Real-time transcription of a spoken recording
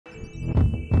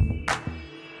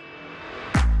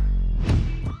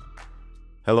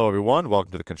Hello, everyone.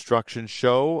 Welcome to the Construction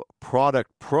Show product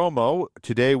promo.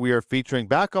 Today, we are featuring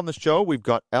back on the show. We've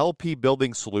got LP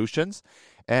Building Solutions,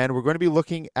 and we're going to be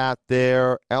looking at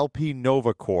their LP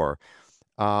NovaCore.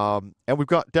 And we've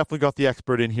definitely got the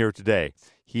expert in here today.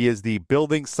 He is the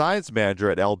Building Science Manager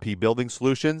at LP Building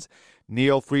Solutions,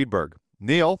 Neil Freidburg.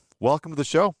 Neil, welcome to the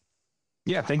show.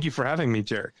 Yeah, thank you for having me,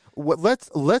 Jerrod.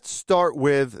 Let's start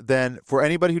with then. For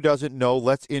anybody who doesn't know,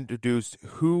 let's introduce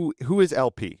who is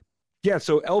LP. Yeah,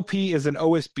 so LP is an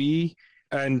OSB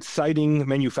and siding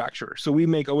manufacturer. So we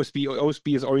make OSB.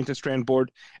 OSB is oriented strand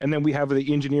board, and then we have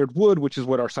the engineered wood, which is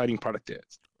what our siding product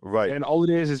is. Right. And all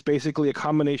it is basically a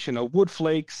combination of wood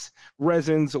flakes,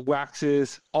 resins,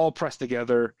 waxes, all pressed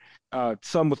together,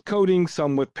 some with coating,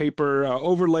 some with paper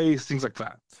overlays, things like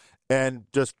that. And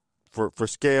just for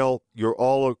scale, you're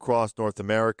all across North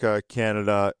America,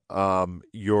 Canada,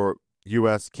 your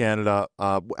U.S., Canada.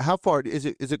 How far is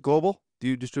it? Is it global? Do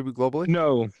you distribute globally?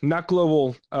 No, not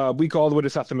global. We go all the way to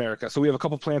South America. So we have a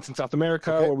couple plants in South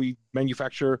America where we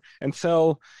manufacture and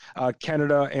sell,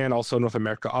 Canada and also North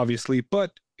America, obviously. But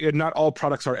not all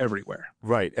products are everywhere.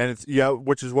 Right. And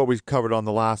which is what we covered on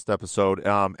the last episode.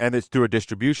 And it's through a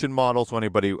distribution model. So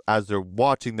anybody, as they're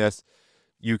watching this,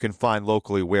 you can find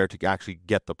locally where to actually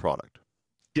get the product.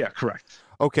 Yeah, correct.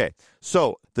 Okay,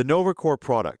 so the NovaCore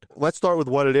product. Let's start with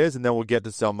what it is, and then we'll get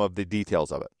to some of the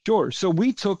details of it. Sure. So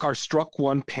we took our Struck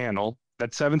One panel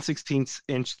that's 7/16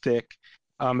 inch thick.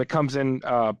 It comes in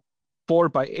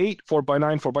 4x8,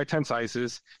 4x9, 4x10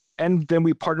 sizes. And then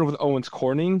we partnered with Owens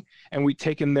Corning, and we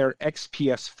taken their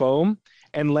XPS foam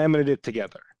and laminated it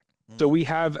together. So we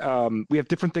have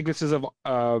different thicknesses of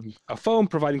a foam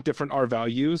providing different R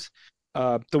values.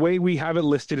 The way we have it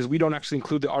listed is we don't actually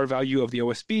include the R value of the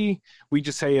OSB. We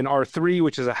just say an R3,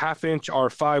 which is a ½ inch,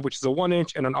 R5, which is a 1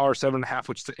 inch, and an R7.5,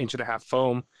 which is an 1.5 inch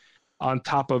foam on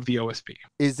top of the OSB.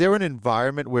 Is there an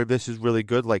environment where this is really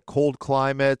good, like cold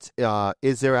climates?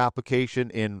 Is there application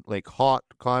in like hot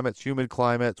climates, humid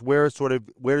climates? Where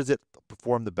does it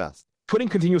perform the best? Putting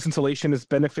continuous insulation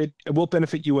it will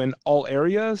benefit you in all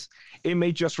areas. It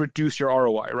may just reduce your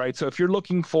ROI, right? So if you're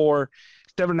looking for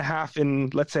 7.5 in,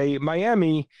 let's say,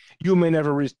 Miami, you may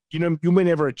never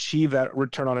achieve that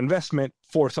return on investment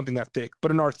for something that thick.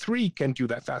 But an R3 can do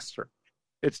that faster.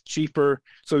 It's cheaper,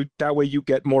 so that way you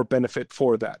get more benefit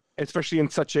for that, especially in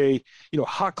such a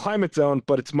hot climate zone.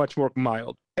 But it's much more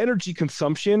mild. Energy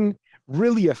consumption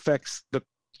really affects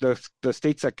the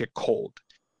states that get cold,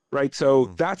 right?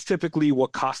 So that's typically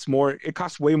what costs more. It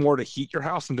costs way more to heat your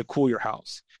house than to cool your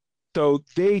house. So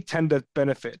they tend to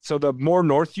benefit. So the more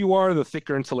north you are, the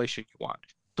thicker insulation you want.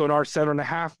 So an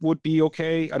R7.5 would be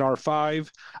okay. An R5,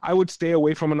 I would stay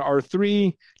away from an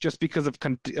R3 just because of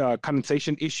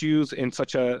condensation issues in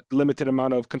such a limited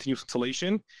amount of continuous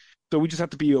insulation. So we just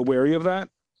have to be wary of that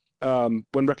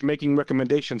when making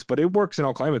recommendations. But it works in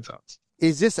all climate zones.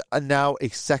 Is this now a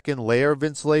second layer of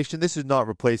insulation? This is not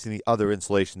replacing the other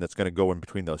insulation that's going to go in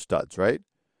between those studs, right?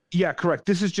 Yeah, correct.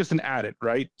 This is just an added,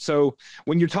 right? So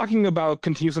when you're talking about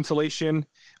continuous insulation,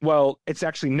 well, it's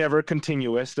actually never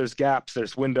continuous. There's gaps,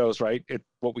 there's windows, right?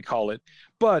 What we call it.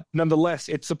 But nonetheless,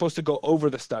 it's supposed to go over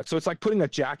the stud. So it's like putting a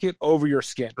jacket over your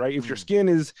skin, right? If your skin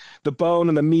is the bone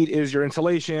and the meat is your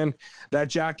insulation, that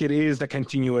jacket is the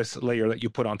continuous layer that you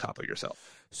put on top of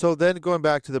yourself. So then going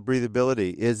back to the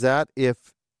breathability, is that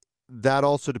if that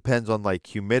also depends on like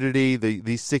humidity,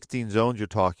 these 16 zones you're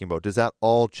talking about, does that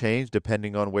all change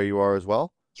depending on where you are as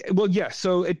well? Well, yeah.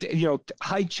 So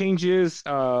height changes,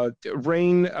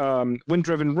 rain,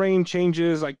 wind-driven rain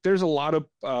changes. Like there's a lot of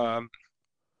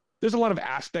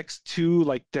aspects to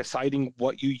like deciding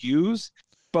what you use.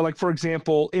 But like, for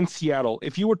example, in Seattle,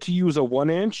 if you were to use a 1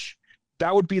 inch,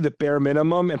 that would be the bare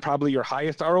minimum and probably your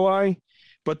highest ROI.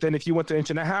 But then if you went to 1.5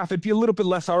 inches, it'd be a little bit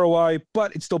less ROI,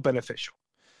 but it's still beneficial.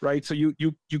 Right, so you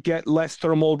get less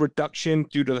thermal reduction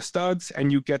due to the studs,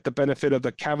 and you get the benefit of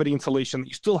the cavity insulation that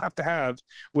you still have to have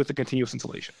with the continuous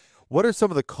insulation. What are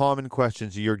some of the common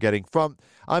questions you're getting from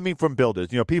builders?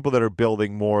 People that are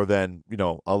building more than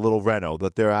a little reno,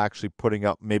 that they're actually putting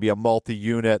up maybe a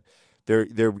multi-unit. They're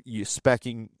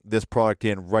speccing this product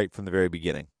in right from the very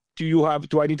beginning. Do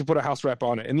I need to put a house wrap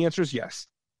on it? And the answer is yes.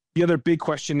 The other big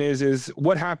question is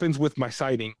what happens with my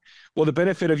siding? Well, the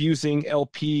benefit of using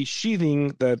LP sheathing,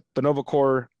 the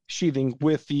NovaCore sheathing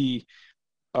with the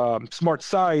Smart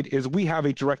Side is we have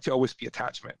a direct to OSB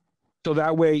attachment. So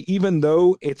that way, even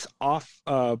though it's off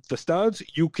the studs,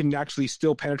 you can actually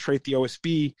still penetrate the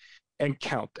OSB and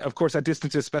count. Of course, that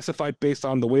distance is specified based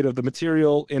on the weight of the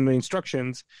material in the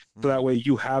instructions. So that way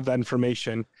you have that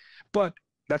information. But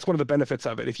that's one of the benefits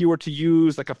of it. If you were to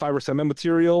use like a fiber cement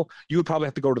material, you would probably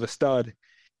have to go to the stud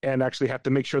and actually have to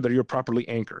make sure that you're properly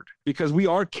anchored, because we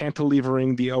are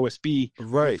cantilevering the OSB.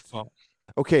 Right.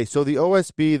 Okay, so the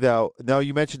OSB, though, now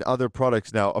you mentioned other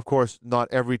products. Now, of course, not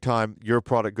every time your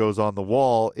product goes on the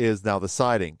wall is now the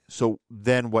siding. So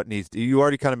then what needs to, you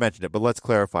already kind of mentioned it, but let's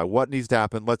clarify. What needs to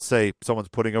happen? Let's say someone's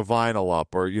putting a vinyl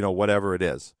up or, whatever it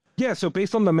is. Yeah, so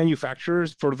based on the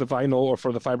manufacturers for the vinyl or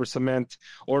for the fiber cement,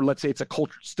 or let's say it's a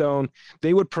cultured stone,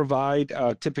 they would provide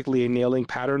typically a nailing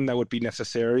pattern that would be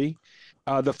necessary.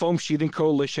 The Foam Sheathing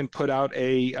Coalition put out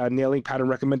a nailing pattern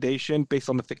recommendation based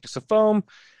on the thickness of foam.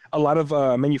 A lot of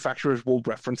manufacturers will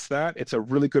reference that. It's a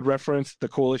really good reference. The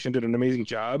coalition did an amazing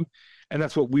job, and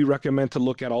that's what we recommend to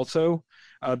look at also.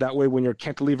 That way, when you're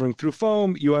cantilevering through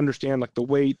foam, you understand like the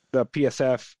weight, the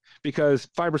PSF, because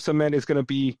fiber cement is going to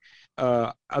be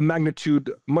a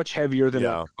magnitude much heavier than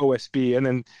OSB, and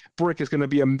then brick is going to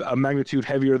be a magnitude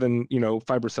heavier than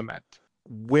fiber cement.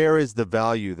 Where is the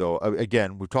value, though?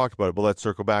 Again, we've talked about it, but let's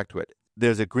circle back to it.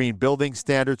 There's a Green Building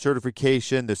Standard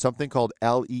certification. There's something called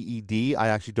LEED. I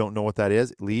actually don't know what that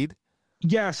is. LEED?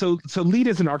 Yeah, so LEED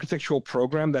is an architectural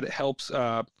program that helps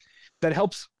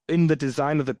in the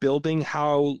design of the building.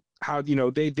 How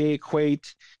they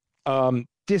equate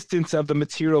distance of the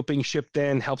material being shipped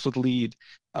in helps with LEED.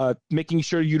 Making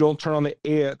sure you don't turn on the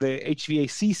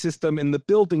HVAC system in the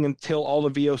building until all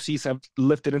the VOCs have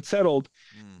lifted and settled.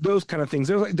 Those kind of things.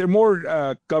 They're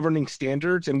more governing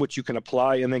standards in which you can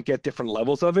apply and then get different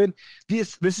levels of it.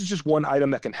 This is just one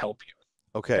item that can help you.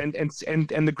 Okay. And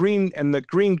the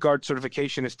green guard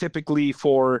certification is typically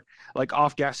for like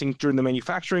off gassing during the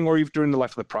manufacturing or even during the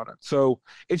life of the product. So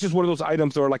it's just one of those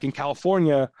items where, like in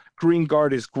California, green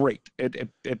guard is great. It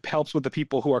helps with the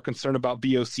people who are concerned about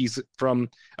VOCs from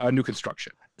new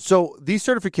construction. So these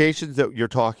certifications that you're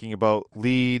talking about,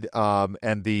 LEED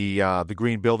and the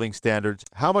Green Building Standards,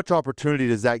 how much opportunity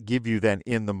does that give you then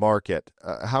in the market?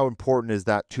 How important is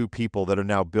that to people that are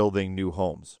now building new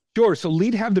homes? Sure. So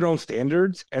LEED have their own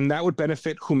standards, and that would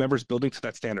benefit whomever's building to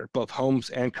that standard, both homes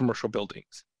and commercial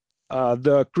buildings.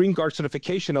 The Green Guard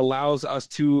certification allows us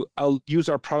to use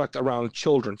our product around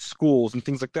children, schools, and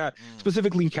things like that,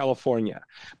 specifically in California.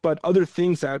 But other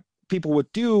things that people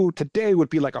would do today would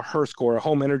be like a HER score, a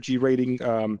home energy rating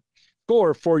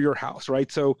score for your house, right?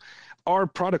 So our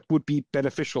product would be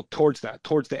beneficial towards that,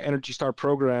 towards the Energy Star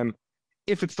program,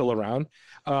 if it's still around,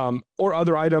 or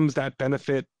other items that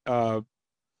benefit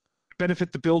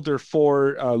the builder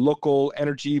for local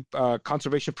energy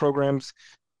conservation programs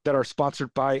that are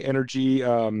sponsored by energy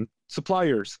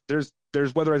suppliers.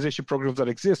 There's weatherization programs that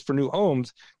exist for new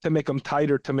homes to make them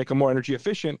tighter, to make them more energy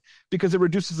efficient, because it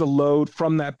reduces the load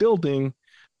from that building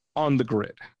on the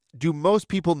grid. Do most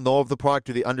people know of the product?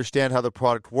 Do they understand how the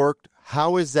product worked?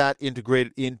 How is that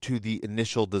integrated into the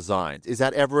initial designs? Is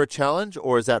that ever a challenge,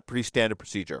 or is that pretty standard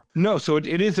procedure? No, so it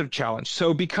is a challenge.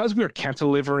 So because we are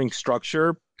cantilevering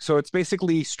structure, so it's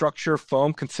basically structure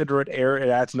foam, consider it air, it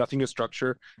adds nothing to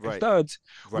structure. Right. Studs,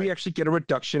 we actually get a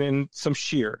reduction in some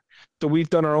shear. So we've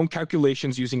done our own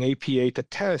calculations using APA to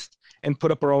test and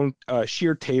put up our own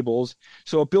shear tables.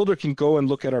 So a builder can go and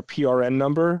look at our PRN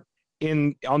number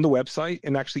on the website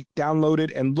and actually download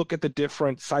it and look at the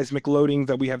different seismic loading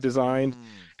that we have designed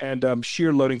and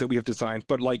shear loading that we have designed.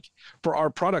 But like for our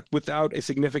product, without a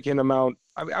significant amount,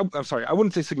 I'm sorry, I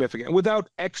wouldn't say significant, without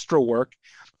extra work,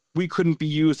 we couldn't be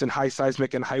used in high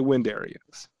seismic and high wind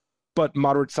areas. But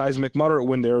moderate seismic, moderate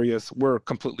wind areas, we're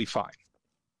completely fine.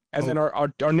 And then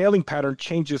our nailing pattern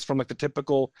changes from like the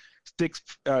typical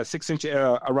 6 inch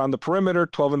around the perimeter,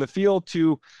 12 in the field,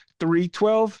 to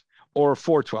 312 or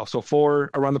 412. So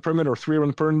 4 around the perimeter, or 3 around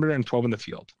the perimeter, and 12 in the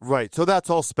field. Right. So that's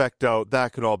all spec'd out.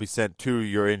 That can all be sent to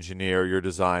your engineer, your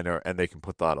designer, and they can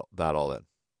put that all in.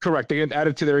 Correct. They can add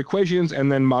it to their equations and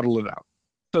then model it out.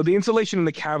 So the insulation in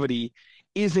the cavity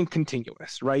isn't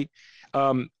continuous, right?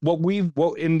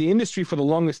 What in the industry for the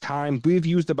longest time, we've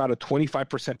used about a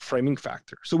 25% framing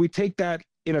factor. So we take that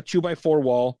in a 2x4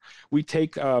 wall, we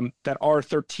take that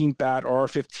R13 batt or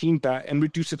R15 batt and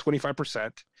reduce it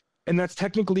 25%. And that's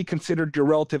technically considered your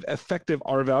relative effective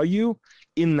R value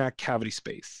in that cavity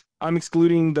space. I'm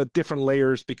excluding the different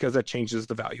layers because that changes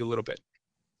the value a little bit.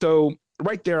 So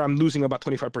right there, I'm losing about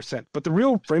 25%, but the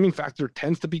real framing factor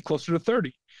tends to be closer to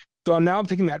 30. So now I'm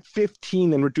taking that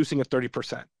 15 and reducing it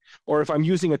 30%. Or if I'm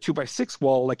using a 2x6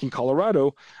 wall, like in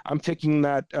Colorado, I'm taking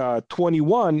that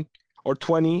 21 or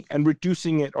 20 and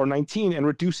reducing it, or 19 and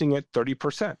reducing it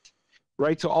 30%.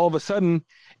 Right? So all of a sudden,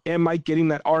 am I getting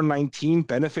that R19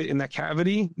 benefit in that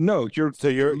cavity? No, you're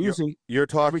losing. You're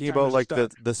talking about like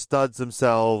the studs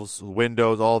themselves,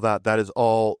 windows, all that. That is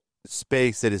all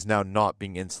space that is now not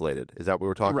being insulated. Is that what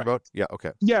we're talking about? Yeah.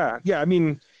 Okay. Yeah. I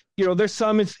mean, there's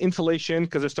some insulation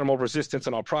because there's thermal resistance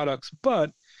in all products,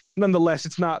 but nonetheless,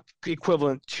 it's not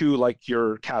equivalent to like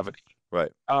your cavity.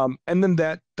 Right. And then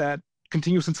that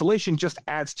continuous insulation just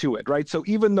adds to it, right? So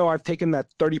even though I've taken that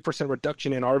 30%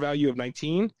 reduction in R value of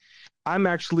 19, I'm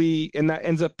actually, and that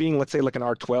ends up being, let's say, like an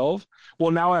R12.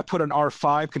 Well, now I put an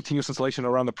R5 continuous insulation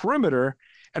around the perimeter,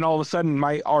 and all of a sudden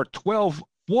my R12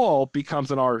 wall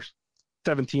becomes an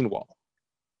R17 wall,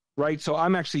 right? So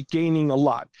I'm actually gaining a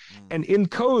lot. And in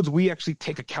codes, we actually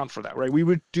take account for that, right? We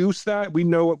reduce that. We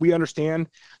understand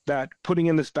that putting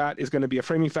in this batt is going to be a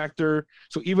framing factor.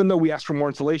 So even though we ask for more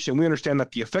insulation, we understand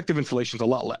that the effective insulation is a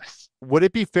lot less. Would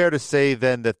it be fair to say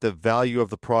then that the value of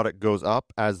the product goes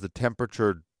up as the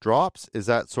temperature drops? Is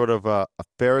that sort of a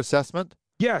fair assessment?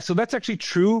 Yeah, so that's actually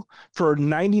true for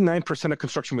 99% of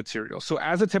construction materials. So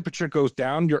as the temperature goes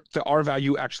down, the R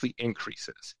value actually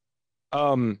increases.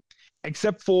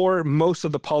 Except for most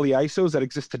of the polyisos that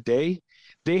exist today,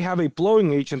 they have a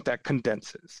blowing agent that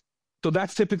condenses. So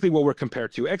that's typically what we're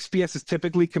compared to. XPS is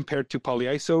typically compared to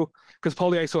polyiso because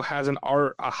polyiso has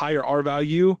a higher R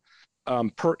value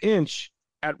per inch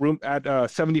at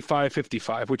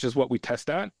 75-55, which is what we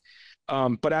test at.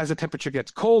 But as the temperature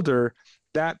gets colder,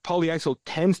 that polyiso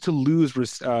tends to lose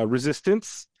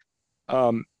resistance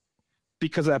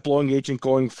because of that blowing agent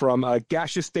going from a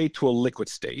gaseous state to a liquid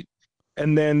state.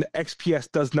 And then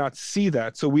XPS does not see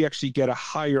that, so we actually get a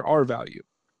higher R value,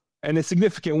 and a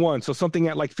significant one. So something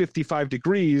at like 55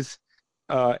 degrees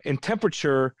in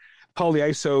temperature,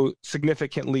 polyiso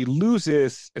significantly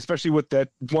loses, especially with that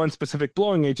one specific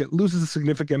blowing agent, loses a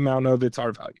significant amount of its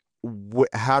R value.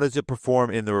 How does it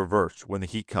perform in the reverse when the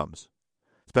heat comes?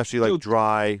 Especially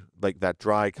like that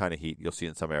dry kind of heat you'll see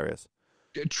in some areas.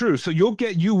 True. So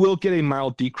you will get a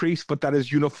mild decrease, but that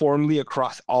is uniformly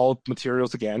across all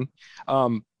materials again.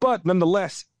 But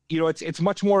nonetheless, it's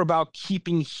much more about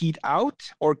keeping heat out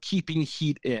or keeping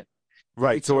heat in.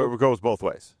 Right. So it goes both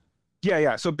ways.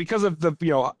 Yeah. So because of the,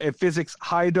 physics,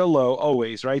 high to low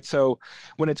always, right? So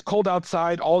when it's cold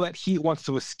outside, all that heat wants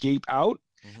to escape out.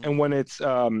 Mm-hmm. And when it's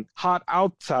hot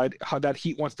outside, that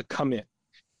heat wants to come in.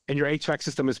 And your HVAC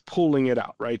system is pulling it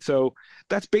out, right? So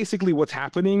that's basically what's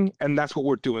happening, and that's what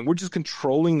we're doing. We're just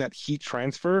controlling that heat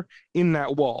transfer in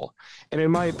that wall. And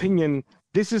in my opinion,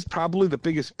 this is probably the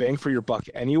biggest bang for your buck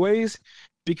anyways,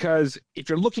 because if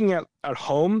you're looking at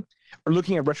home or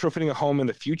looking at retrofitting a home in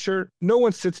the future, no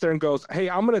one sits there and goes, hey,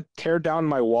 I'm going to tear down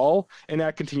my wall and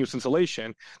add continuous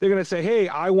insulation. They're going to say, hey,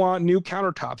 I want new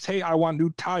countertops. Hey, I want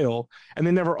new tile. And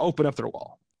they never open up their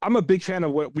wall. I'm a big fan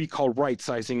of what we call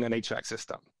right-sizing an HVAC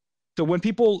system. So when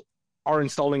people are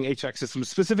installing HVAC systems,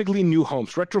 specifically new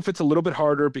homes, retrofit's a little bit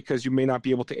harder because you may not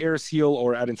be able to air seal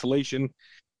or add insulation.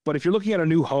 But if you're looking at a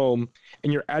new home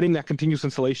and you're adding that continuous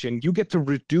insulation, you get to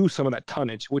reduce some of that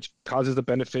tonnage, which causes a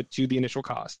benefit to the initial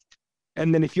cost.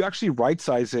 And then if you actually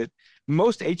right-size it,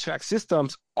 most HVAC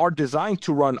systems are designed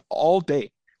to run all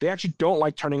day. They actually don't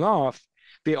like turning off.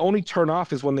 They only turn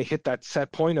off is when they hit that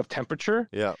set point of temperature.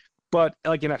 Yeah. But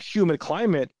like in a humid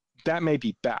climate, that may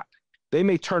be bad. They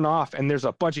may turn off and there's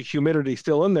a bunch of humidity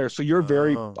still in there. So you're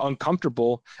very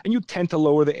uncomfortable, and you tend to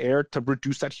lower the air to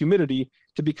reduce that humidity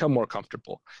to become more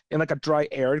comfortable. In like a dry,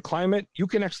 arid climate, you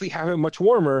can actually have it much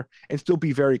warmer and still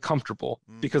be very comfortable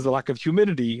because the lack of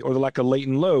humidity or the lack of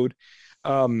latent load,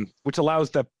 which allows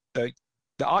the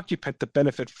occupant to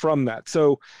benefit from that.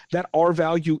 So that R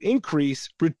value increase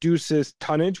reduces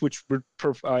tonnage, which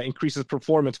increases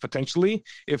performance potentially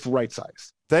if right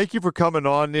size. Thank you for coming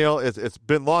on, Neil. It's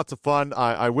been lots of fun.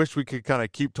 I wish we could kind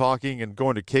of keep talking and go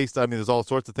into case study. I mean, there's all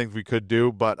sorts of things we could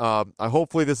do, but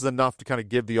hopefully this is enough to kind of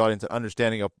give the audience an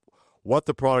understanding of what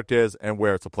the product is and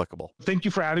where it's applicable. Thank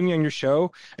you for having me on your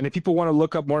show. And if people want to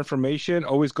look up more information,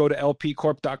 always go to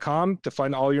lpcorp.com to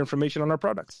find all your information on our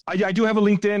products. I do have a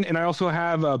LinkedIn, and I also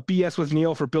have BS with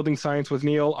Neil for Building Science with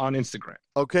Neil on Instagram.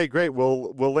 Okay, great.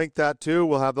 We'll link that too.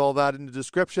 We'll have all that in the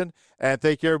description. And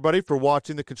thank you, everybody, for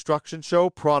watching the Construction Show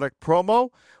Product Promo.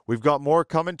 We've got more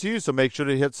coming to you, so make sure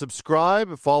to hit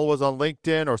subscribe, follow us on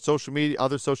LinkedIn or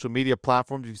other social media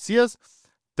platforms you see us.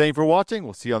 Thank you for watching.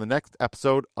 We'll see you on the next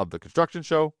episode of the Construction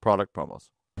Show Product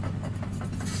Promos.